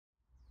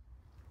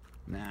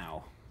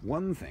Now,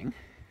 one thing,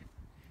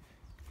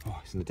 oh,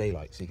 it's in the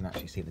daylight, so you can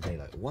actually see it in the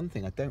daylight. One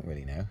thing I don't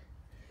really know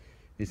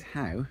is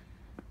how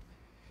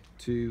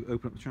to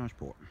open up the charge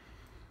port.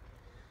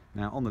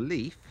 Now, on the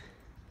Leaf,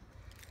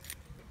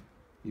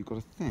 you've got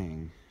a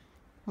thing.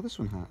 Oh, this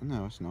one has.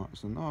 No, it's not.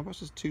 It's oh, that's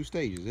just 2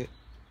 stages, is it?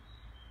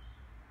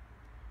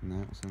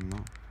 No, it's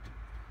not.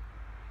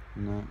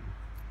 No.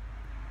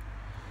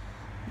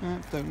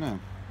 Don't know.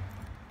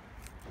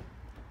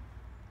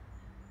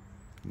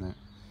 No.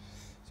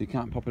 So you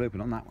can't pop it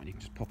open on that one, you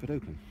can just pop it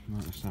open.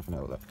 Right, let's have a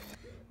little look.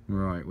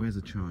 Right, where's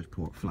the charge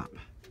port flap?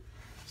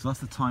 So that's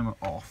the timer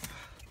off.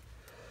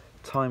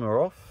 Timer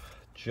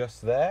off,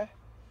 just there.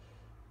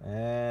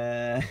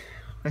 Where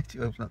do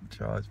you open up the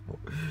charge port?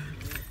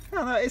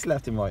 Oh, that is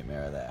left and right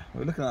mirror there. We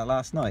were looking at that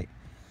last night.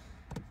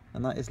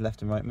 And that is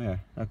left and right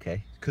mirror.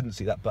 Okay, couldn't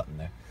see that button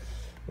there.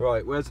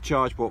 Right, where's the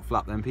charge port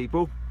flap then,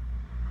 people?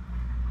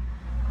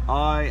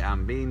 I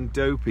am being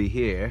dopey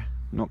here.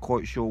 Not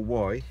quite sure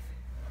why,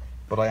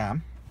 but I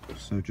am.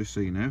 So just so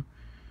you know,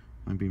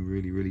 I'm being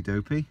really, really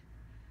dopey.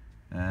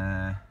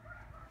 Not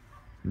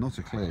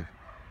a clue.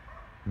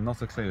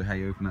 Not a clue how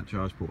you open that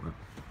charge port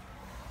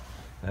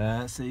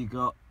up. So you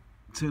got,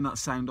 turn that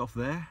sound off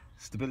there,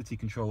 stability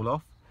control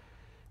off,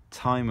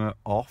 timer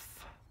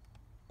off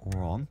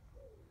or on.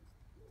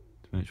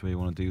 Make sure you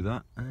want to do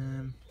that.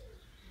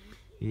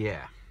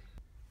 Yeah.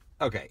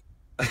 Okay.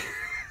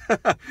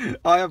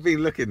 I have been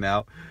looking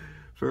now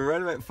for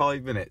around about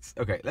 5 minutes.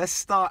 Okay, let's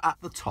start at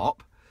the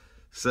top.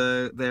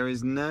 So there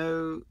is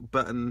no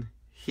button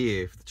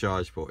here for the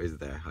charge port, is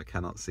there? I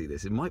cannot see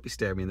this. It might be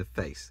staring me in the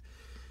face.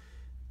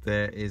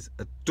 There is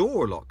a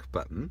door lock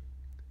button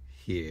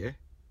here.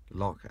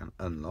 Lock and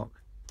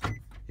unlock.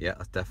 Yeah,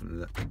 that's definitely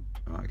that.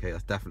 Right, okay,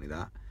 that's definitely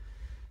that.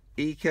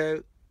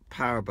 Eco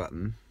power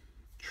button.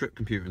 Trip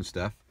computer and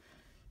stuff.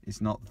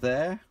 It's not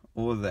there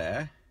or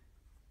there.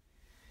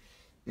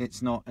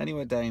 It's not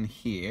anywhere down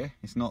here.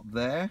 It's not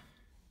there.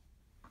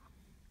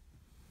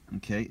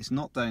 Okay, it's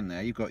not down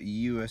there. You've got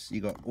you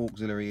got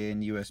auxiliary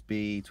in,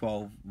 USB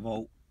 12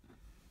 volt.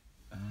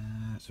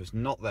 So it's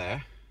not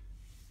there.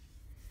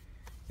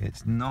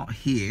 It's not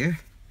here.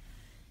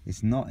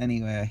 It's not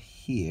anywhere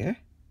here.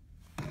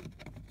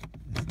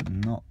 It's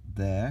not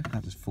there.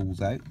 That just falls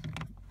out.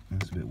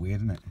 That's a bit weird,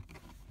 isn't it?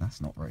 That's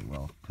not very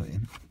well put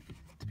in,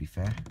 to be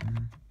fair.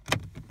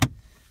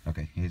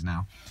 Okay, here's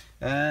now.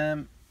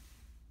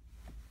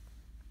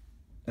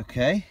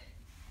 Okay,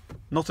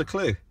 not a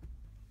clue.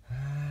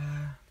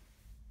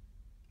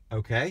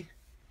 Okay,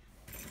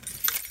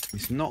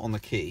 it's not on the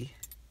key.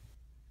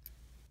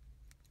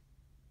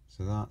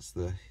 So that's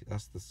the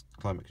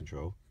climate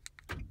control.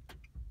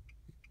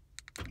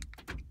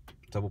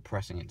 Double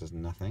pressing it does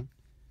nothing.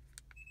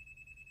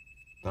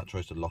 That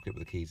tries to lock it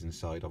with the keys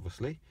inside,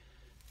 obviously.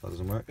 That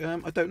doesn't work.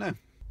 I don't know.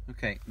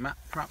 Okay,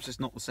 perhaps it's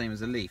not the same as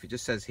the Leaf. It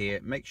just says here,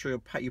 make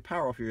sure you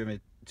power off your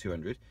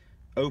ENV200,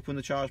 open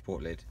the charge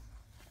port lid.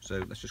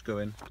 So let's just go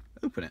in,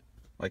 open it.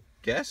 I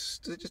guess,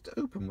 does it just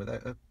open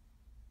without a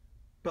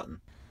button?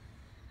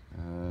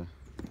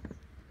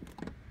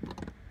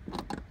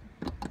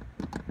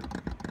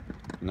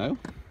 No?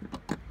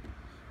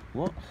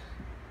 What?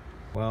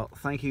 Well,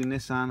 thank you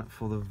Nissan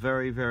for the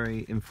very,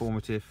 very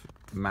informative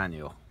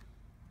manual,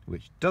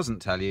 which doesn't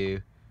tell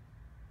you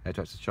how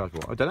to access the charge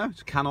port. I don't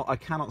know, I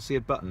cannot see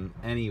a button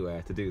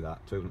anywhere to do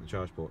that, to open the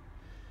charge port.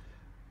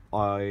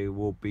 I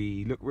will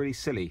look really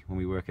silly when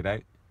we work it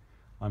out.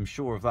 I'm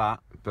sure of that,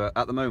 but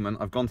at the moment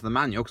I've gone to the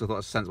manual because I thought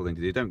it's a sensible thing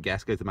to do. Don't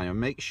guess, go to the manual.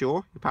 Make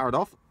sure you're powered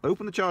off,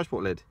 open the charge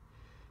port lid.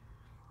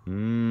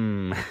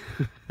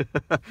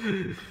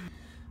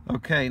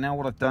 Okay, now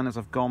what I've done is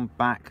I've gone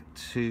back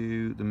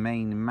to the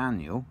main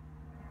manual,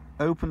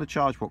 open the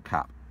charge port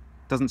cap.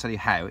 Doesn't tell you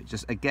how, it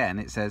just, again,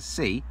 it says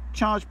see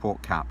charge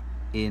port cap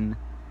in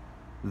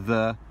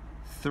the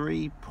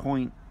 3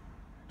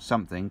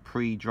 something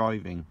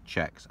pre-driving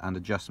checks and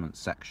adjustments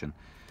section.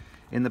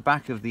 In the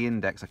back of the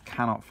index I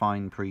cannot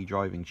find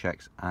pre-driving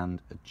checks and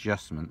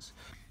adjustments.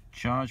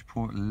 Charge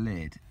port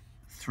lid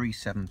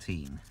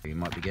 317. You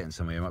might be getting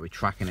somewhere, you might be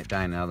tracking it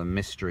down now, the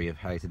mystery of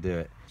how to do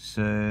it.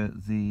 So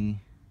the,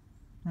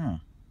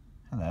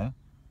 hello.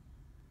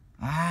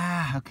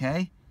 Ah,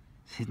 okay,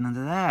 it's hidden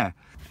under there.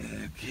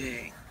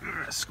 Okay,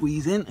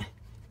 squeeze in.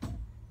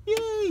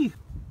 Yay!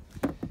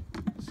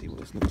 Let's see what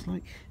this looks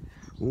like.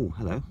 Oh,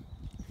 hello.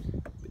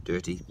 A bit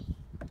dirty.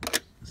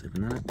 Let's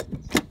open that.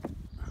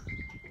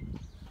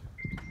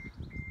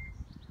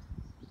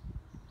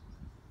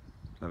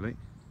 Lovely.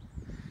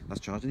 That's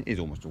charging. It is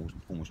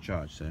almost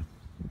charged, so.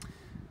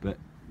 But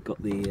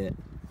got the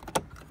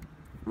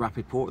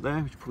rapid port there,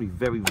 which probably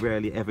very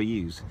rarely ever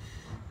use,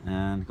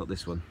 and got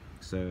this one.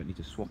 So I need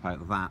to swap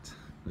out that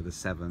with a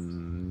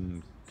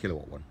 7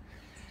 kilowatt one.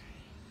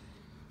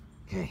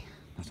 Okay,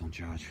 that's on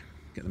charge.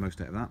 Get the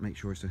most out of that. Make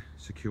sure it's a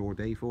secure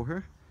day for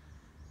her.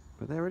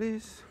 But there it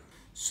is.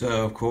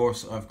 So of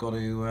course I've got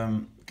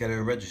to get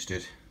her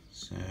registered.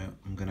 So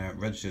I'm going to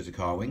register to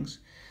Car Wings,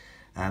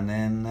 and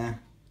then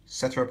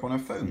set her up on her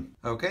phone.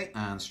 Okay,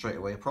 and straight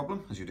away a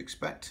problem, as you'd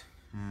expect.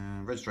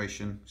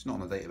 Registration, it's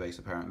not on the database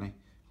apparently.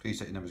 Please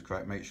set your numbers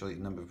correct. Make sure that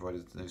your number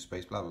provided no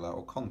space, blah, blah, blah.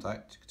 Or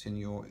contact to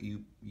continue your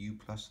U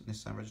plus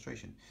Nissan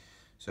registration.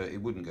 So it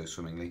wouldn't go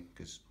swimmingly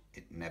because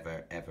it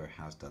never, ever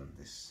has done,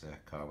 this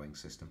car wing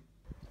system.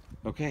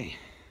 Okay,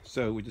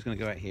 so we're just going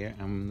to go out here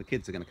and the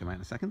kids are going to come out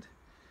in a second.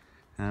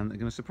 And they're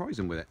going to surprise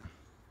them with it.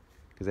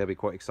 Because they'll be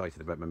quite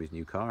excited about Mummy's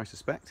new car, I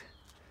suspect.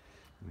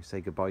 And we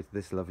say goodbye to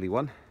this lovely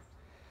one.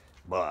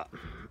 But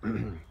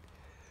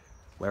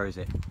where is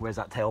it? Where's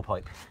that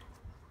tailpipe?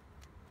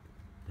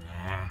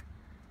 There.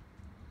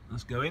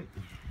 Let's go in.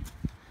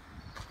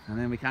 And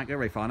then we can't go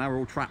very far now. We're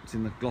all trapped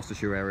in the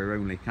Gloucestershire area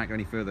only. Can't go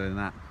any further than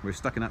that. We're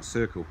stuck in that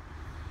circle.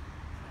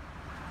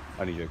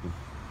 Only joking.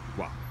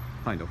 Well,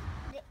 kind of.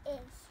 It is.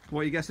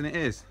 What are you guessing it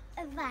is?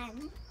 A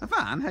van. A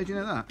van? How do you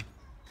know that?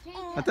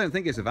 I don't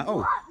think it's a van.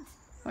 Oh,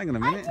 hang on a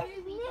minute. I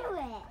just knew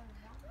it.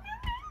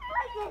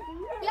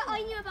 Yeah,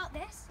 I knew about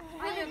this.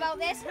 I knew about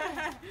this.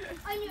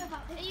 I knew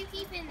about this. Are you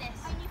keeping this?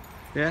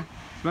 Yeah,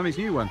 it's Mummy's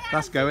new one.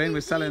 That's going.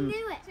 We're selling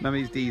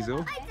Mummy's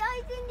diesel. I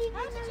didn't even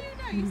How did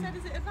you know? You said,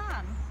 is it a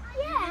van?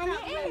 Yeah, and Out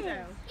the it is.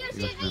 window. Yes,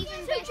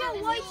 so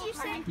Joel, why did you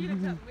say? I think you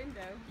looked out the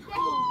window.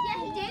 Yeah,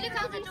 he did. Look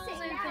how the door's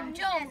open.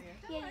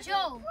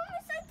 Joel,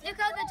 look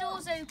how the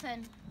door's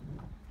open.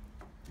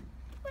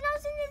 When I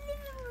was in the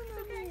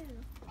living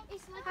room.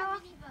 It's like a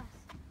minibus.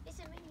 It's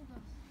a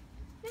minibus.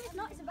 No, it's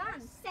not. It's a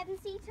van.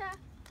 7-seater.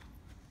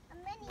 A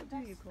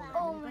minibus van.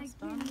 Oh my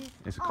goodness.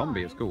 It's a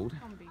Combi, it's called.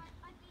 Combi.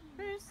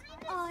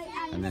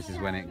 And this is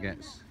when it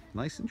gets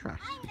nice and trash,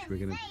 which we're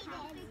going to...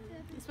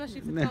 Especially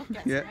if the dog gets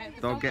in it. Yeah,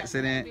 dog gets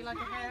in it.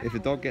 If the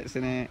dog gets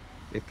in it,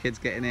 if kids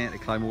get in it, they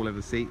climb all over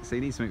the seat. So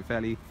you need something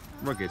fairly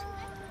rugged.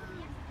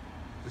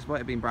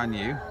 Despite it being brand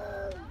new,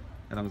 how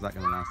long is that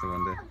going to last, I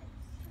wonder?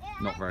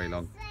 Not very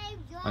long.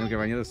 I'm going to go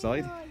around the other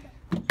side.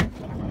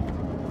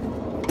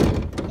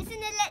 It's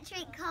an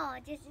electric car,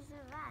 just as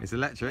a van. It's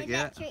electric,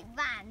 yeah. Electric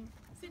van.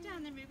 Sit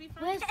down then, Ruby.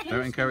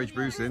 Don't encourage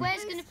Bruce in.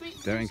 Where's gonna bring?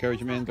 Don't encourage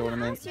him in, don't want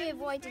him in. So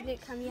why did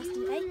it come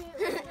yesterday?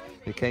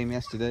 It came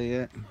yesterday,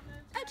 yeah.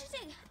 Oh,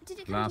 did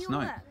it come Last to your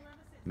night. work?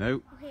 No,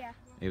 Or here?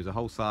 it was a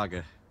whole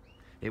saga.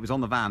 It was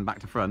on the van back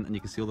to front and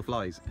you can see all the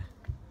flies.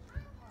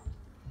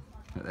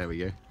 But there we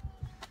go.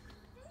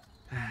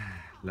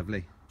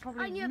 Lovely.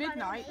 Probably knew about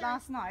midnight it.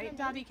 last night,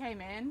 Daddy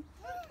came in.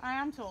 I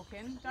am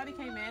talking. Daddy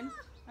came in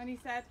and he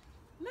said,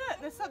 look,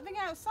 there's something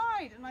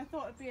outside. And I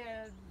thought it'd be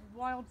a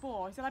wild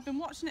boar. He said, I've been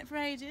watching it for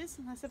ages.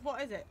 And I said,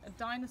 what is it? A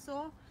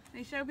dinosaur? And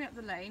he showed me up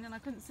the lane and I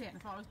couldn't see it. And I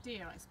thought it was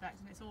deer, I expect,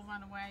 and it's all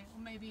ran away.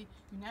 Or maybe,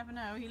 you never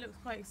know, he looks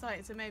quite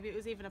excited. So maybe it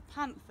was even a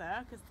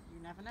panther, because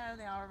you never know,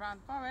 they are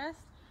around the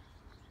forest.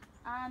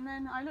 And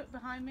then I looked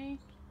behind me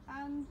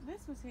and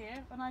this was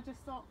here. And I just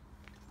thought,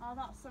 oh,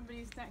 that's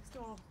somebody's next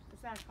door.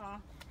 It's their car.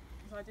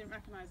 So I didn't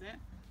recognise it.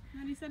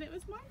 And then he said it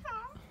was my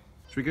car.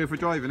 Should we go for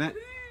driving it?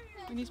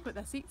 We need to put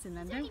their seats in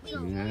then, don't we?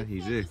 Yeah,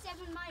 you do.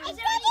 37 miles. Is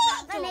it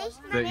only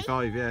that, Mummy?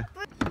 35, yeah.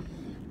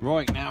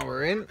 Right, now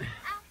we're in.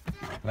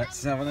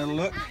 Let's have a little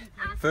look.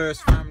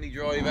 First family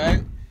drive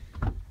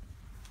out.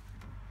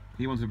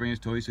 He wanted to bring his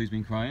toys, so he's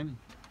been crying.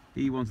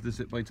 He wanted to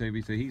sit by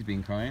Toby, so he's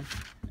been crying.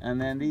 And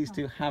then these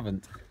two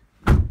haven't,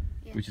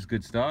 which is a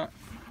good start.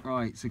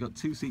 Right, so we've got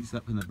 2 seats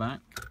up in the back.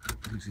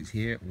 2 seats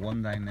here,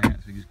 1 down there,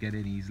 so we just get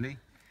in easily.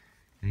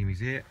 Amy's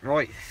here.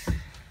 Right.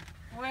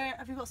 Where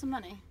have you got some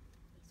money?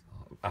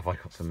 Have I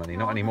got some money?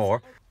 Not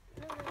anymore.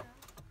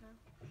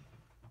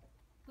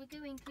 We're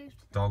going close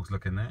to. Dog's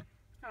looking there.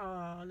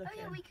 Oh, look Oh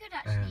yeah, at we him. could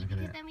actually, look at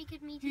because it. then we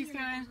could meet He's Ian or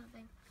going.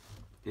 something.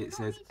 It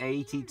says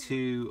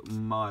 82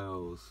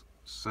 miles.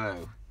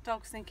 So,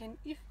 Dog's thinking,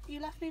 you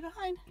left me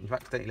behind. you've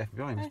accidentally left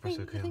behind. I Let's press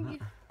think, OK I on think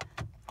that.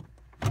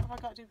 What have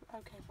I got to do?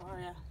 Okay, for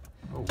yeah.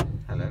 Oh,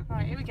 hello.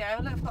 Right, here we go.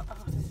 Look, I've got,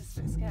 oh, this is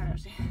a bit scary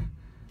actually.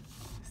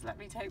 Just let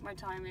me take my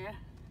time here.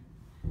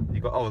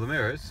 You got the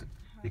mirrors.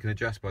 You can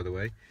adjust, by the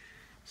way.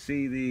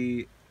 See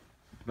the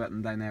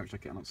button down there, which I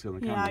cannot see on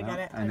the Yeah, camera I get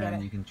now, it, I and get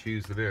then it. you can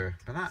choose the mirror.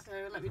 But that So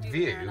let me do the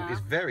view mirror now. is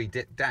very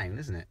down,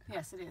 isn't it?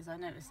 Yes, it is. I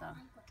noticed that.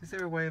 Is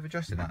there a way of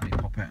adjusting that? Let me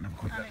pop out and have a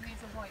quick And look. it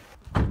needs a white.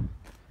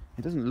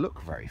 It doesn't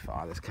look very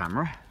far, this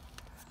camera.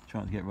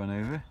 Trying to get run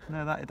over.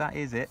 No, that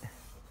is it.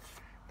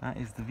 That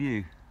is the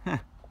view.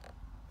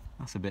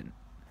 That's a bit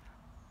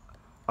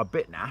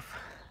naff.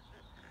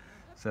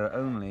 So it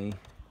only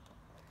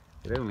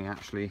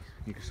actually,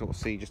 you can sort of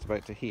see just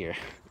about to here.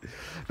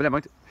 But never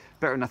mind,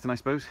 better than nothing, I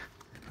suppose.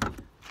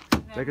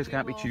 Beggars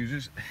can't be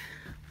choosers.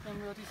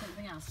 Then we'll do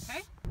something else,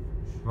 okay?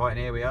 Right, and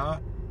here we are.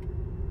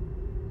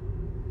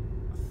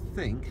 I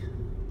think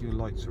your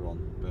lights are on,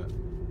 but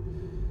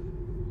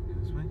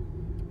this way.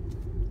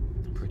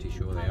 Pretty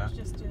sure they are.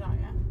 Just do that,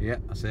 yeah? Yeah,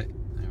 that's it.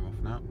 They're off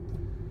now.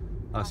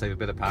 That'll save a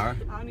bit of power.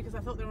 Only because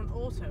I thought they were on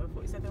auto. I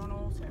thought you said they were on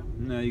auto.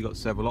 No, you got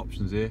several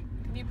options here.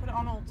 Can you put it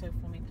on auto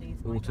for me, please?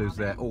 my Auto's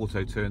there. darling?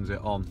 Auto turns it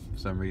on for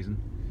some reason,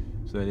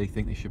 so they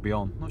think they should be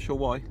on. Not sure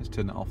why. Let's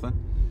turn it off then.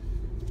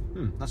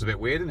 That's a bit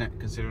weird, isn't it?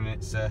 Considering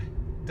it's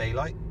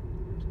daylight.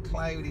 It's a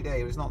cloudy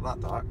day, but it's not that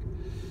dark.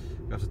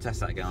 We have to test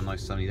that again on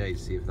nice sunny days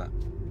to see if that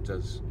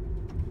does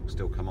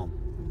still come on.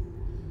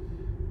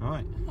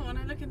 Right. Oh, when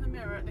I look in the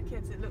mirror at the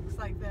kids, it looks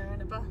like they're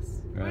in a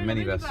bus. We're in a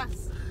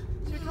minibus.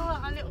 Should we call it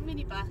our little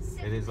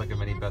minibus? It is like a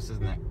minibus,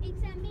 isn't it?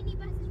 Except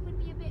minibuses would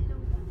be a bit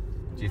longer.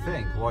 Do you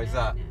think? Why is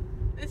that?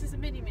 This is a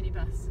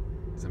minibus.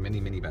 It's a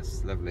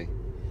minibus. Lovely.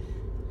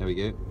 There we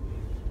go.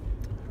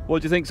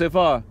 What do you think so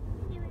far?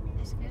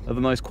 That's good. Of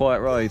a nice quiet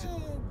ride.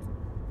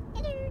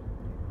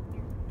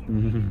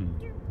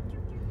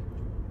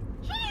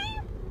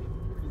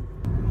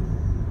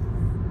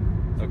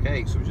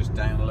 Okay, so we're just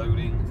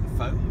downloading the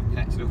phone,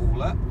 connected it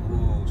all up.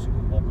 Oh, super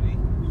wobbly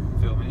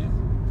filming it.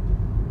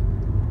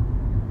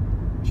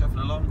 Shuffling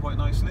along quite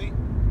nicely.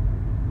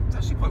 It's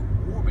actually quite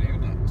warm in here,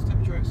 isn't it? It's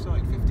temperature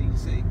outside,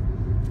 15°C.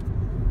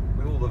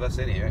 With all of us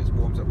in here, it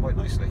warms up quite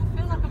nicely. I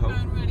feel like I'm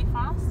going really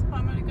fast, but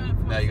I'm only going at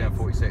 46. No, you're going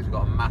 46. We've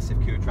got a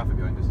massive queue of traffic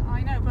behind us.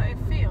 I know, but it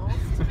feels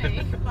to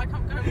me like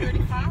I'm going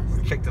really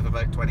fast. We picked up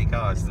about 20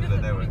 cars in the middle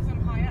of nowhere.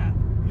 I'm high up.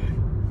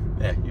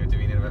 Yeah, you're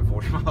doing it about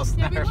 40 miles an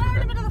Yeah, hour. we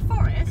were in the middle of the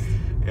forest.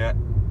 Yeah.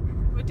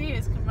 Where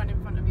deers can run in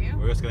front of you.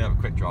 We're just going to have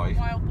a quick drive.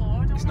 Wild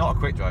boar. It's not a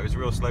quick drive, it's a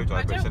real slow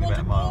drive, but it's I only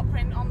don't about a want a mile. paw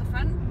print on the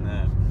front.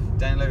 No.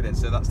 Downloaded,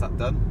 so that's that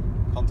done.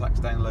 Contacts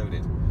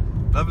downloaded.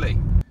 Lovely.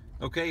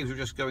 Okay, as we're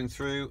just going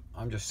through,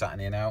 I'm just sat in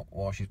here now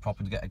while she's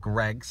popping to get a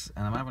Greg's,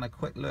 and I'm having a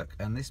quick look,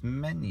 and this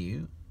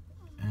menu,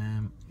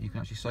 you can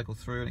actually cycle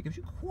through, and it gives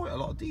you quite a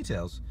lot of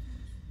details.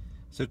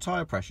 So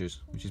tyre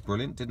pressures, which is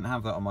brilliant. Didn't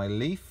have that on my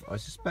Leaf. I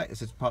suspect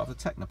this is part of the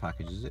Techno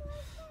package, is it?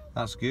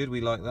 That's good,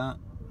 we like that.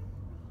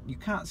 You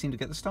can't seem to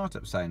get the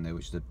startup sound though,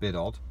 which is a bit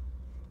odd.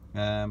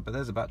 But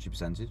there's a battery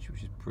percentage,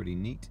 which is pretty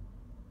neat.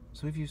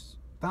 So if you,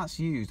 that's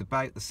used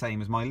about the same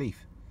as my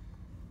Leaf.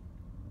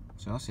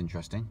 So that's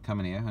interesting.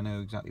 Coming here, I know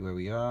exactly where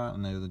we are. I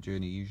know the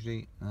journey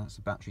usually. And that's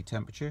the battery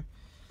temperature.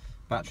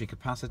 Battery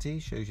capacity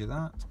shows you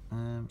that.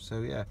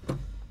 So yeah,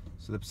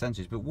 so the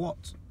percentage. But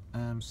what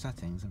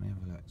settings? Let me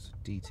have a look. So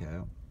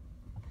detail.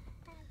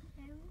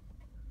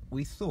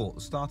 We thought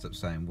the startup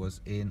sound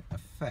was in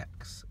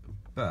effects,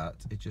 but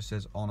it just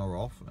says on or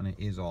off, and it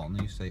is on.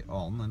 You say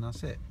on, and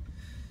that's it.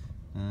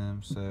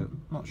 So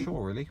not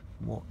sure really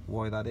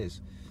why that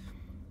is.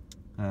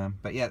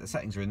 But yeah, the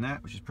settings are in there,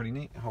 which is pretty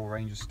neat. A whole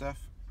range of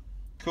stuff.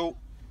 Cool.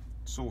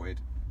 Sorted.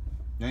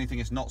 The only thing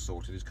it's not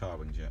sorted is car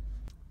wings yet.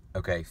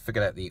 Okay,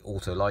 figured out the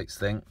auto lights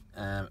thing.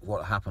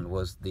 What happened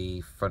was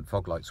the front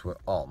fog lights were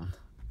on.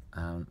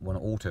 When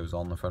auto's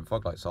on, the front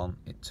fog lights on,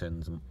 it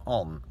turns them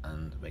on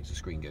and makes the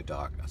screen go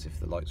dark as if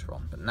the lights were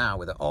on. But now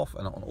with it off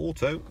and on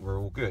auto, we're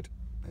all good.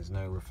 There's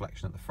no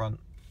reflection at the front.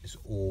 It's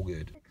all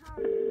good.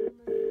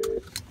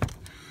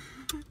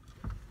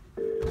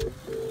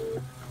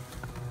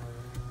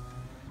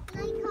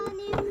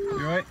 You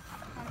alright?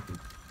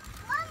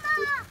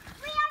 Mama,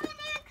 we have a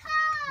new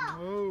car.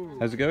 Oh,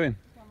 How's it going?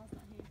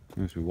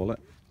 There's my wallet.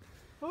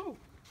 oh,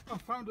 I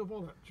found a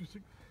wallet. Do you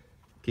think?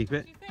 Keep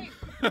it. What do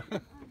you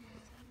think?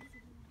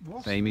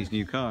 What's Amy's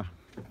new car.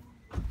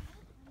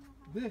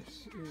 this?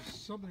 Is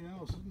something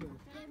else, isn't it?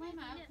 Climb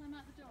out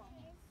the door.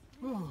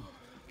 Oh.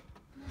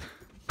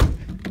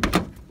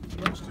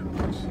 That's too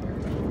nice.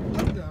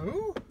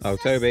 Hello. Oh,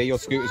 Toby, your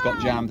scooter's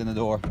got jammed in the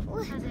door.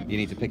 You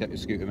need to pick up your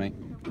scooter, mate.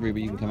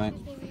 Ruby, you can come out.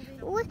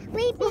 We've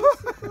been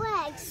to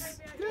Greg's.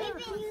 We've been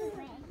to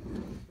Greg's.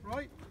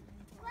 Right.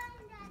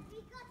 Grandad, we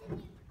got a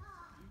new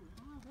car.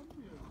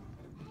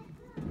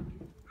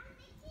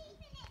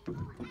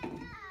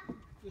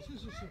 This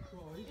is a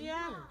surprise.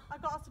 Yeah, Isn't it? I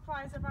got a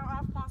surprise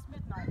about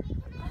midnight.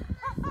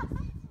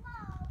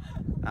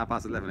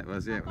 11:30 it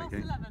was, yeah, when it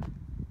came. 11.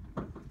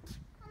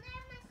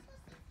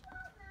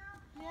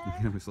 You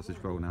can have a sausage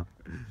roll now.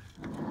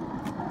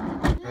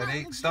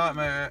 Ready? Start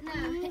motor. No,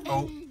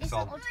 Oh, it's it's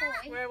on. not a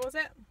toy. Where was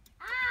it?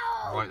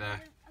 Right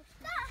there.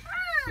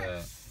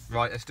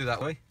 Right, let's do that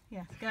way.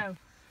 Yeah, go.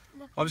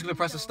 I'm just going to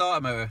press the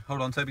starter motor.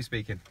 Hold on, Toby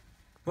speaking.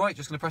 Right,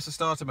 just going to press the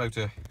starter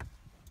motor.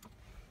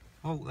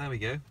 Oh, there we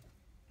go.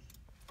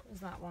 What was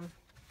that one?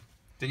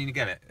 Didn't you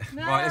get it?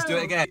 No. Right, let's do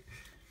it again.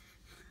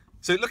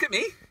 So look at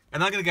me,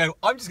 and I'm going to go,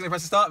 I'm just going to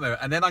press the start motor,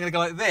 and then I'm going to go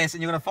like this,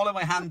 and you're going to follow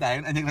my hand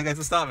down, and you're going to go to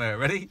the start motor.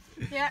 Ready?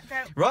 Yeah, go.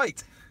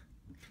 Right.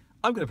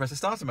 I'm going to press the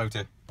starter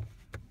motor.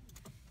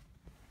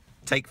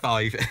 Take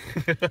 5.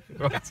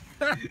 Right.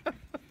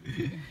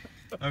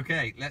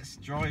 Okay, let's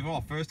drive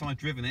off. First time I've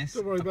driven this.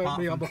 Don't worry about apart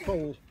me. from- I'm a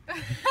pole.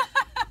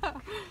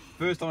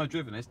 First time I've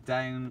driven this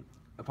down,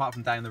 apart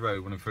from down the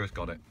road when I first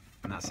got it.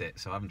 And that's it,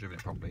 so I haven't driven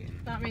it properly.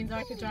 That means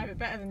I could drive it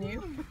better than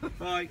you.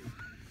 Bye.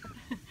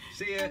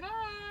 See ya. Bye.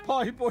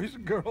 Bye, boys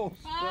and girls.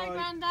 Bye,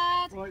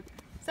 Grandad. Right.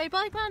 Say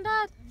bye,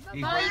 Grandad.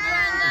 He's Bye, running.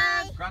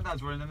 Grandad.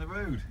 Grandad's running in the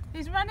road.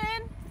 He's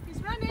running.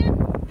 He's running.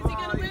 Is he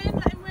going to Bye. win?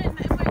 Let him win.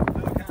 Let him win.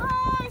 Okay.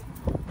 Bye.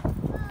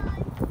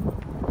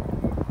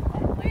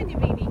 Win, you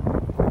meanie.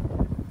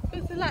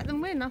 Supposed to let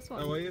them win, that's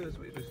what. Oh, are you? That's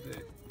what you're supposed to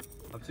do.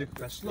 I'm too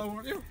compressed. Slow,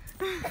 aren't you?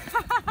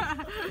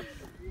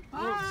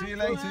 Bye. See you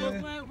later.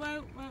 Whoa,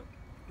 whoa, whoa.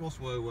 What's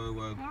whoa, whoa,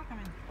 whoa? They are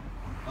coming.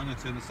 I'm going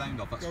to turn the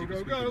sound off. That Go, stupid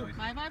go, speaker go. noise.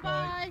 Bye, bye,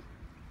 bye.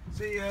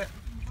 See ya.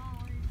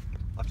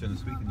 I've turned the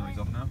speaker noise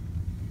off now.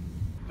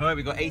 Alright,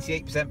 we've got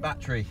 88%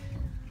 battery.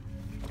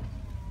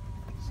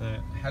 So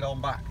head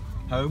on back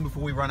home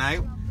before we run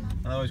out.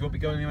 Otherwise we won't be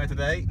going anywhere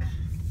today.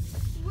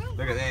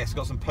 Look at this,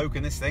 got some poke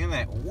in this thing, isn't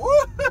it?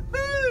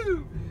 Woohoo!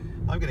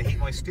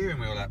 my steering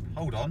wheel up.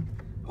 Hold on.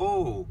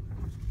 Oh,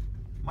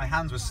 my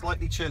hands were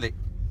slightly chilly.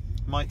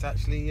 Might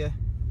actually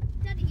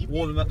Daddy,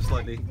 warm them up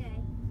slightly. Today.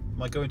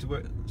 Am I going to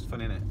work? It's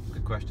funny, isn't it?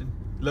 Good question.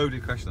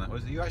 Loaded question that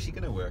was. Are you actually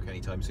going to work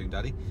anytime soon,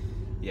 Daddy?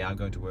 Yeah, I'm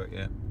going to work,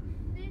 yeah.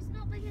 It's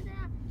not because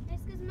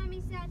it's because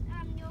Mummy said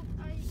Mummy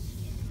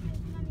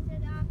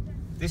said after.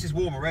 This is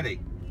warm already.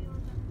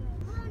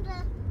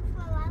 Wonder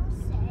for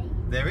outside.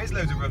 There is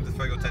loads of room to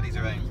throw your teddies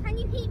around. Can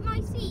you heat my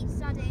seats,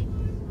 Daddy?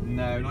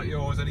 No, not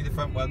yours, only the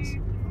front ones. Is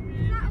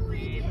that all it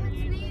is?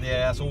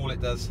 Yeah, that's all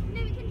it does.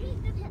 No, we can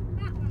heat the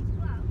back ones as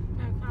well.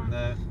 No, can't.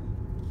 No.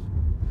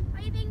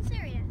 Are you being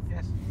serious?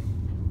 Yes.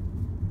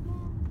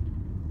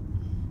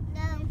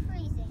 No, I'm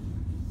freezing.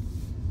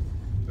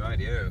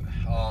 Rightio.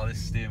 Oh,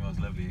 this steering wheel's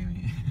lovely, isn't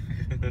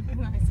it?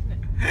 Nice, isn't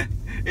it?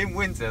 In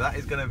winter, that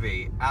is going to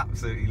be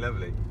absolutely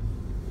lovely.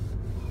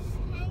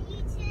 Can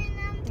you turn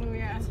Oh,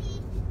 yeah.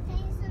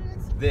 things on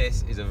the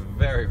This is a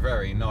very,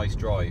 very nice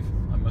drive,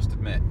 I must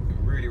admit.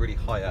 Really, really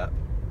high up,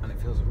 and it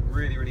feels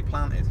really, really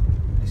planted.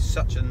 It's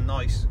such a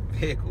nice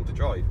vehicle to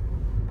drive.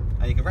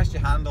 And you can rest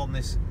your hand on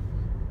this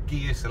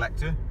gear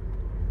selector,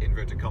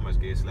 inverted commas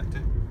gear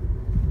selector.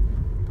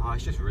 Oh,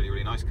 it's just a really,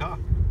 really nice car.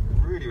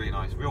 Really, really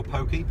nice. Real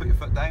pokey, put your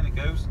foot down, it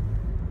goes.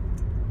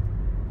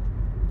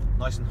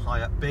 Nice and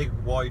high up, big,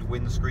 wide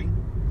windscreen.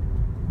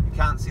 You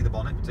can't see the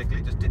bonnet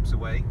particularly, it just dips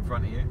away in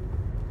front of you.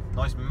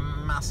 Nice,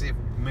 massive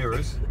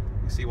mirrors. You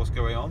can see what's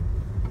going on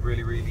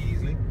really, really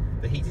easily.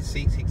 The heated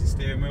seats, heated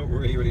steering wheel,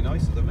 really, really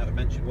nice, as I've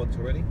mentioned once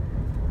already.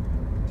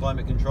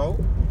 Climate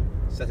control,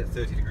 set at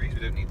 30 degrees, we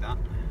don't need that.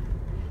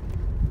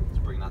 Let's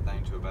bring that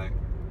down to about,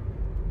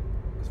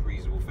 that's a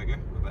reasonable figure,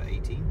 about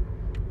 18.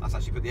 That's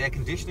actually put the air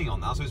conditioning on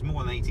now, so it's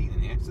more than 18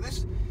 in here. So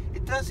this,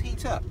 it does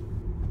heat up.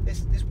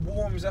 This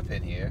warms up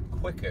in here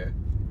quicker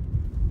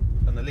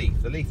than the Leaf.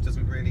 The Leaf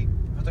doesn't really,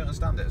 I don't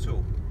understand it at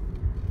all.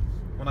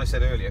 When I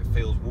said earlier it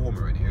feels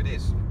warmer in here, it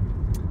is.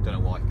 Don't know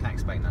why, can't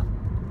explain that.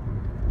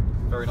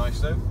 Very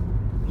nice though,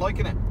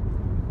 liking it.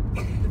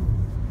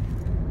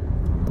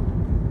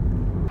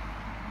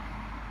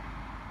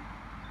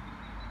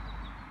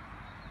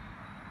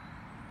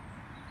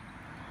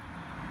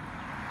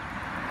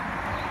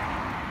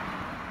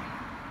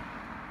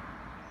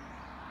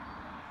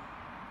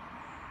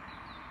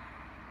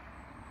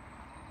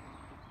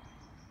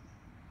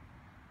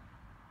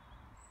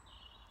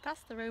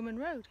 That's the Roman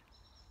road.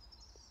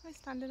 We're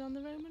standing on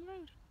the Roman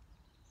road.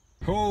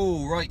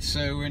 Oh, right,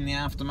 so we're in the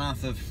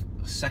aftermath of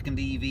second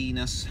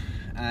EV-ness.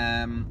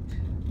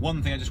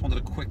 One thing I just wanted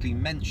to quickly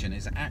mention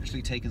is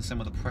actually taking some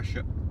of the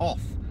pressure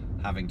off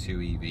having two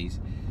EVs,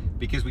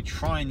 because we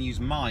try and use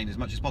mine as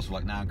much as possible.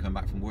 Like now I'm coming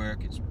back from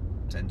work, it's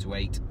 10 to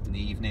 8 in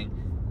the evening,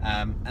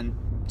 and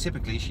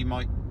typically she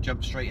might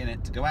jump straight in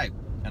it to go out,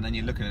 and then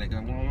you're looking at it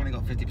going, well, I've only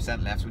got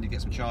 50% left, so when you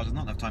get some charge, there's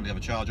not enough time to have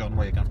a charge on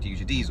where you're going to have to use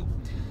your diesel.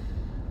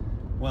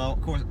 Well,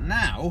 of course,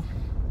 now,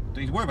 don't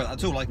need to worry about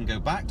that at all. I can go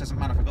back, doesn't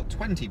matter if I've got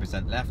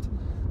 20% left,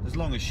 as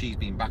long as she's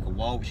been back a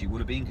while, which she would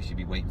have been, because she'd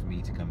be waiting for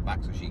me to come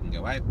back so she can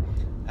go out.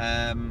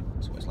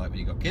 That's what it's like when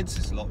you've got kids,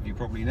 as a lot of you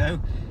probably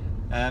know.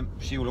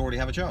 She will already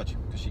have a charge,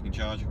 because she can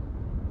charge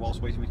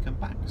whilst waiting for me to come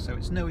back, so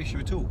it's no issue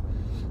at all.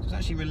 So it's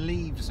actually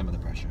relieved some of the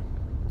pressure,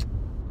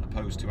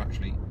 opposed to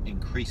actually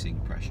increasing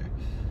pressure.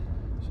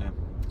 So,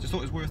 just thought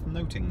it was worth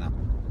noting that.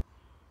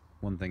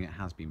 One thing it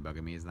has been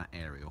bugging me is that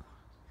aerial.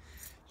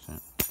 So,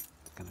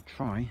 I'm going to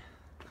try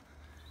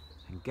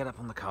and get up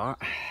on the car,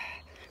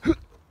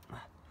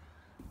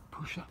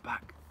 push that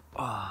back.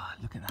 Oh,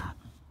 look at that,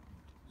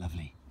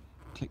 lovely.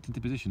 Clicked into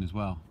position as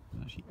well.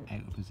 I'm actually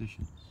out of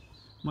position.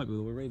 Might be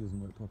the way radar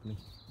doesn't work properly.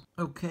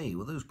 Okay,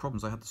 well those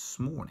problems I had this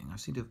morning, I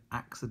seem to have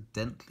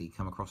accidentally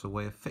come across a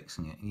way of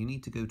fixing it. You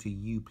need to go to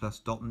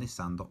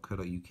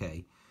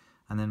uplus.nissan.co.uk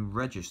and then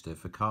register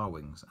for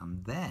Carwings,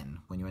 and then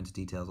when you enter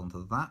details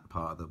onto that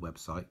part of the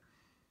website,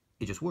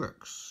 it just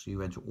works.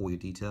 You enter all your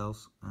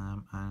details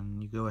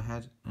and you go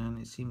ahead, and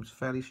it seems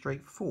fairly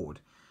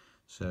straightforward.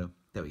 So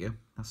there we go,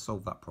 that's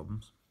solved that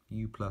problem.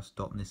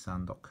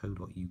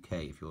 uplus.nissan.co.uk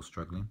if you're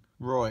struggling.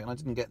 Right, and I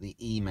didn't get the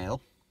email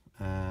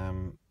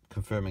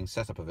confirming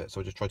setup of it,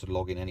 so I just tried to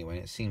log in anyway,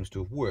 and it seems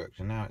to have worked.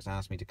 And now it's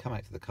asked me to come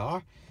out to the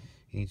car.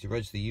 You need to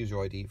register the user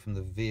ID from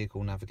the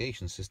vehicle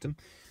navigation system.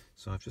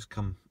 So I've just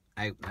come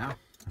out now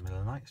in the middle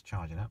of the night. It's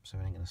charging up, so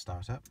it ain't going to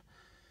start up.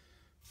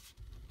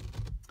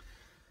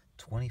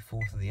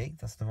 24th of the 8th,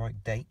 that's the right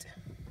date.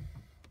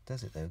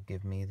 Does it though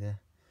give me the,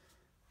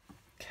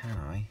 can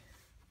I?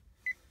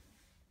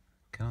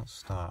 Cannot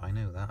start, I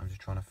know that. I'm just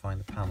trying to find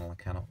the panel. I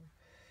cannot.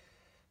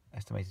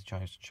 Estimated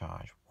time to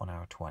charge 1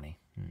 hour 20.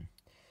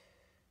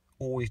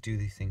 Always do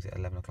these things at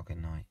 11 o'clock at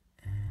night.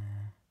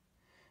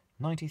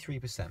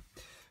 93%.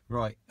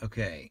 Right,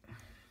 okay,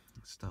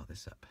 let's start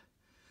this up,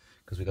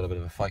 because we've got a bit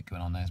of a fight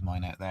going on. There's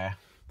mine out there,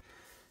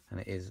 and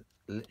it is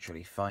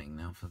literally fighting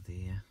now for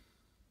the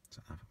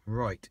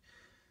right.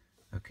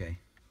 Okay,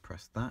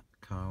 press that.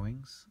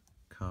 Carwings,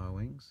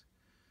 Carwings,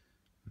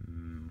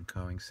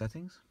 Carwings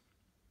settings.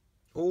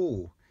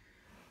 Oh,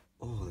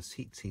 the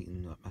seat's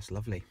heating up. That's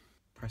lovely.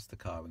 Press the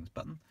Carwings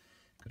button,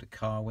 Go to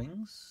car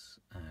wings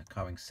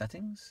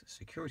settings,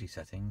 security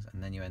settings,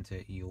 and then you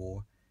enter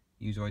your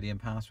user ID and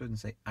password and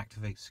say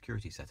activate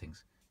security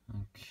settings.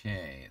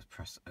 Okay, let's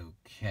press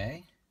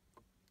OK.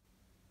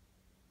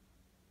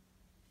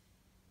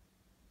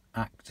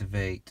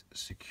 Activate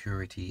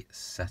security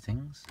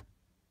settings.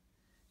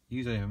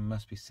 User ID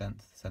must be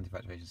sent. Send for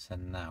activation.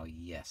 Send now.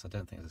 Yes, I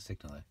don't think there's a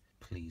signal there.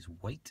 Please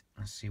wait.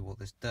 Let's see what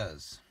this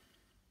does.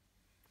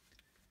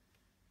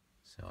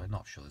 So I'm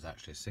not sure there's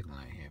actually a signal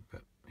out here,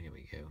 but here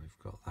we go. We've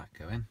got that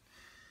going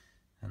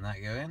and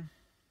that going.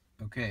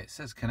 Okay, it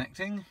says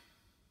connecting.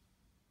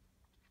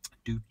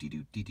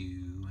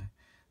 Doo-dee-doo-dee-doo.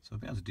 So I'll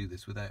be able to do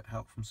this without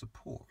help from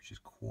support, which is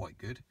quite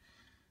good.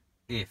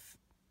 If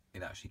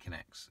it actually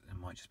connects, it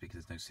might just be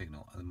because there's no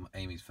signal.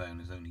 Amy's phone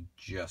has only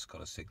just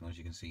got a signal, as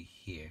you can see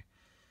here.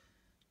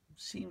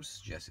 Seems to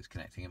suggest it's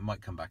connecting. It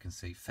might come back and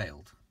say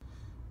failed.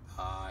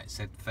 It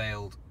said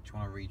failed. Do you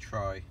want to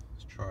retry?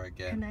 Let's try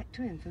again. Connect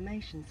to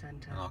information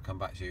center. And I'll come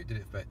back to you. It did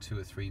it for about 2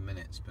 or 3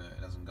 minutes, but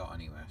it hasn't got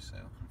anywhere, so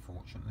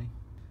unfortunately.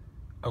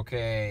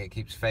 Okay, it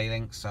keeps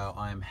failing, so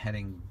I'm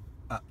heading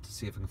up to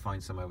see if I can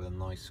find somewhere with a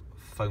nice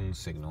phone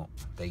signal,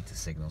 data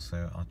signal,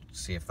 so I'll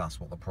see if that's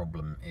what the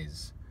problem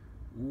is.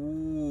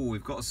 Ooh,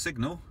 we've got a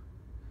signal.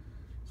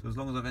 So as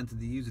long as I've entered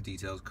the user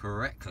details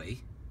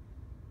correctly.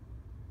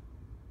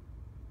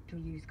 To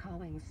use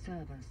Carwing's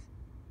service,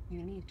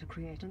 you need to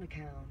create an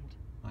account.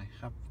 I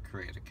have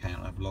created an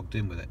account, I've logged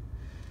in with it.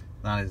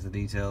 That is the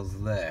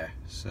details there.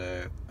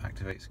 So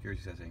activate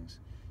security settings.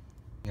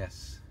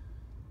 Yes.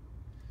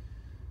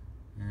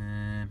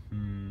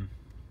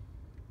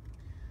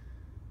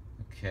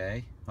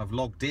 Okay, I've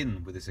logged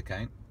in with this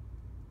account,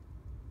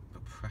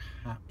 but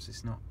perhaps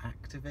it's not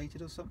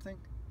activated or something?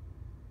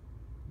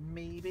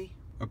 Maybe?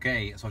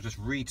 Okay, so I've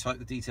just retyped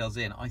the details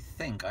in. I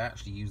think I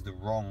actually used the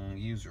wrong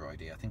user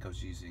ID. I think I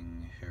was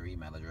using her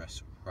email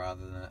address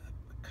rather than a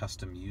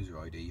custom user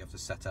ID you have to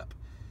set up.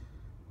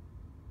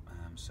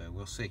 So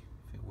we'll see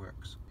if it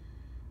works.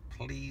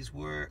 Please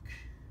work.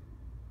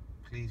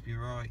 Please be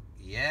right.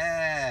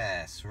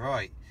 Yes,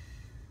 right.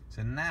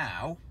 So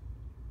now,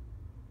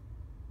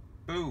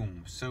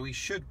 boom. So we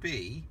should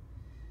be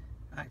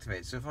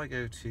activated. So if I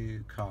go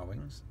to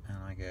Carwings and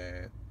I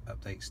go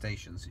update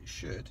stations, it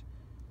should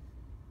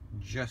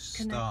just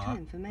start Connect to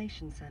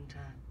information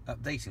center.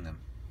 updating them.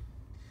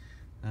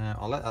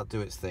 I'll let that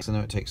do its thing. So I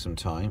know it takes some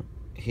time.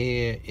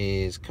 Here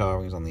is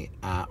Carwings on the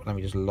app. Let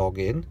me just log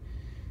in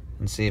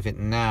and see if it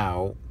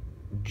now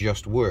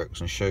just works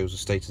and shows the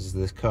status of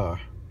this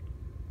car.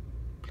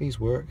 Please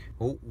work.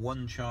 Oh,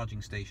 one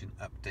charging station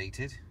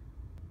updated.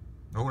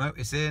 Oh no,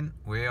 it's in.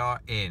 We are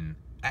in.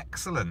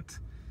 Excellent.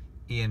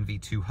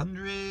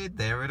 ENV200.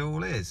 There it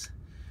all is.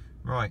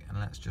 Right, and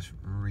let's just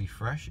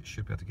refresh. It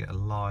should be able to get a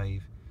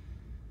live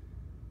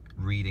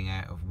reading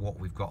out of what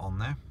we've got on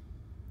there.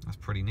 That's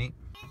pretty neat.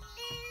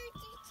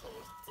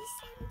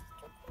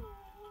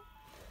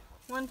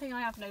 One thing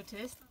I have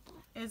noticed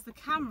is the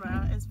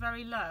camera is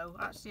very low.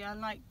 Actually, I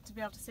like to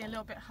be able to see a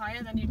little bit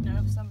higher, then you'd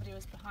know if somebody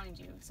was behind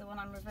you. So when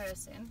I'm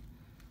reversing,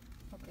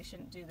 probably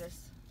shouldn't do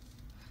this.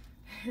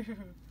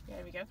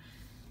 There we go.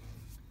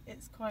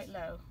 It's quite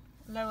low,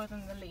 lower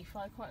than the Leaf.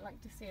 I quite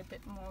like to see a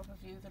bit more of a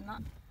view than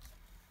that.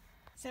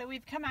 So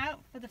we've come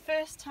out for the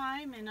first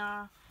time in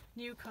our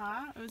new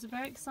car. It was a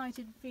very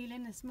excited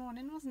feeling this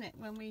morning, wasn't it,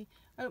 when we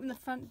opened the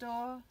front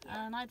door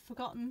and I'd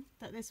forgotten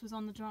that this was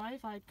on the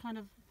drive. I'd kind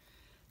of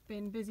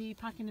been busy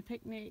packing a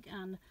picnic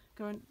and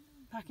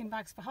packing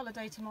bags for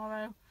holiday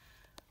tomorrow.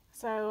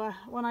 So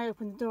when I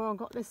opened the door and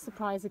got this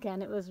surprise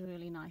again, it was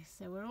really nice.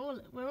 So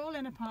we're all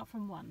in apart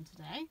from one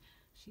today.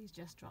 She's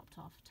just dropped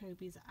off.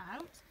 Toby's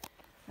out.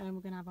 And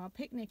we're going to have our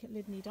picnic at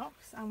Lydney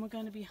Docks, and we're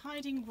going to be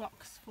hiding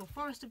rocks for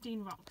Forest of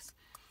Dean Rocks.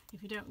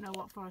 If you don't know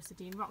what Forest of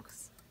Dean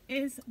Rocks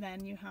is,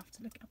 then you have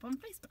to look it up on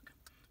Facebook.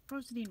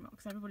 Forest of Dean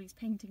Rocks. Everybody's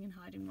painting and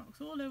hiding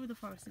rocks all over the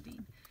Forest of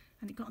Dean,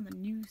 and it got on the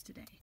news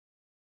today.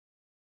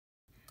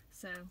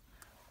 So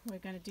we're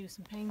going to do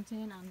some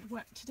painting and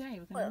work today.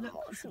 We're going to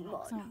look for some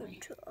rocks, aren't we?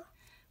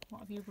 What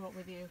have you brought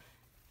with you?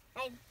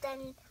 I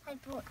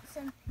brought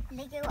some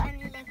Lego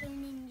and Lego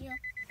Ninja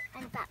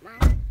and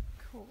Batman.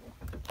 Cool.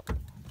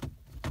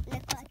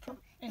 Look,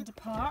 Into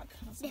park.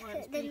 That's the word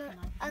it's beeping,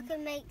 I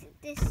can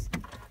make this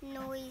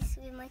noise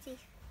with my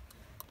teeth.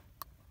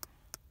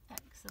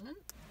 Excellent.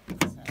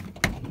 So,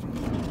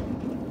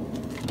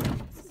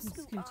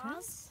 some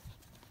scooters.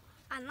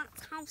 And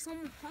let's have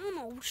some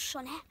hummus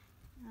on it.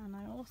 And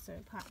I also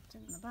packed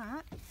in the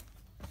back.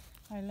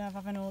 I love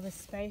having all this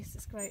space.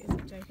 It's great,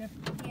 isn't it, Jacob?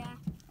 Yeah.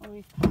 All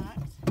we've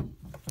packed.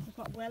 We've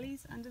got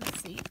wellies under the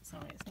seat.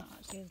 Sorry, it's not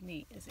actually as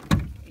neat as it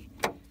could be.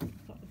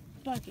 We've got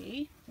the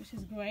buggy, which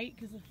is great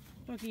because the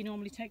buggy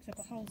normally takes up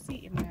a whole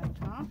seat in my other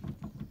car.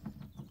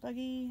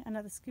 Buggy,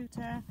 another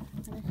scooter,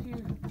 and if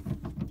you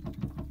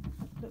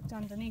looked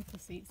underneath the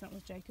seats, that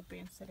was Jacob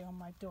being silly on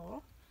my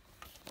door.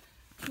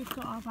 We've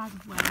got our bag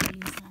of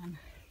wellies, and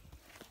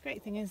the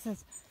great thing is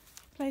there's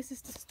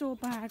places to store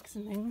bags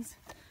and things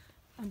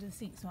under the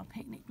seat, so our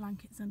picnic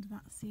blankets under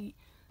that seat.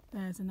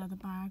 There's another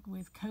bag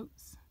with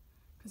coats,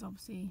 because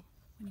obviously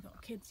When you've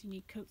got kids, you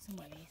need coats and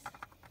wellies.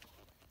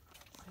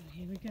 So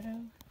here we go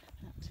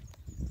at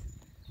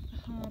the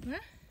harbour.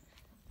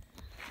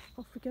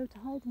 Off we go to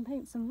hide and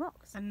paint some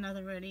rocks.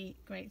 Another really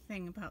great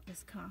thing about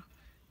this car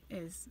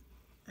is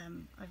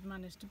I've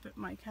managed to put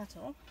my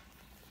kettle.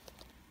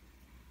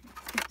 It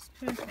fits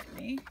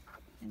perfectly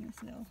in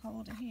this little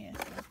holder here.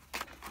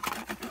 So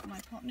I can put my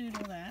pot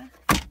noodle there.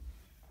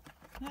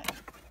 Look.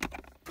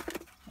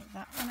 Take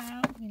that one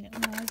out, my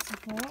little knives and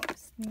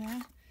forks in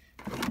there.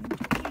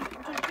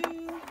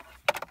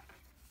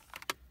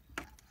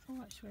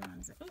 Oh, actually, where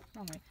is it? Oh,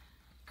 wrong way.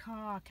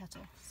 Car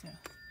kettle. So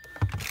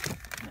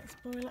let's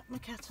boil up my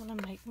kettle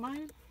and make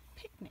my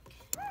picnic.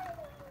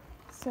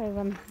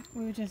 So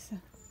we were just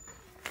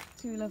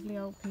two lovely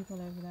old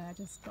people over there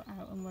just got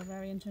out and were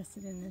very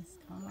interested in this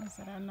car.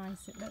 Said how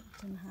nice it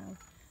looked and how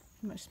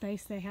much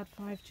space they had.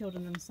 5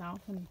 children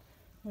themselves and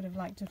would have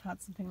liked to have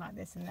had something like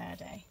this in their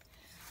day.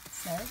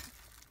 So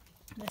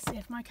let's see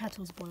if my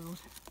kettle's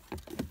boiled.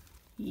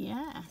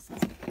 Yes,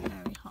 it's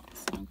very hot,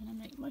 so I'm going to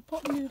make my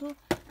pot noodle.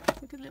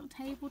 Look at a little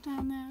table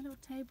down there, a little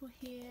table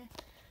here.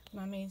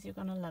 Mummies, you're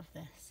going to love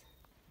this.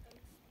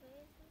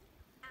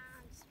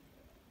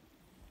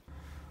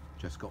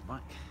 Just got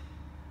back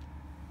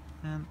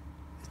and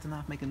it doesn't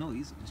have to make a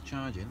noise. It's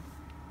charging.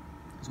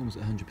 It's almost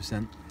at 100%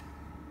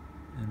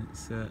 and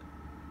it's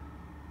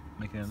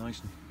making a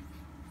nice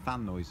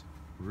fan noise.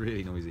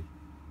 Really noisy. You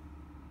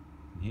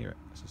can hear it,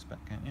 I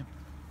suspect, can't you?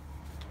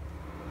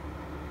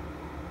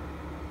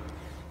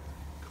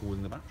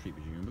 Cooling the battery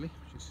presumably,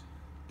 which is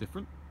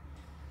different.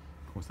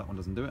 Of course that one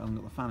doesn't do it, I haven't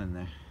got the fan in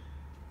there.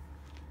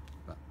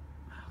 But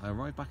I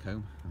arrived back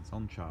home and it's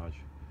on charge,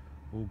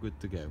 all good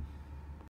to go.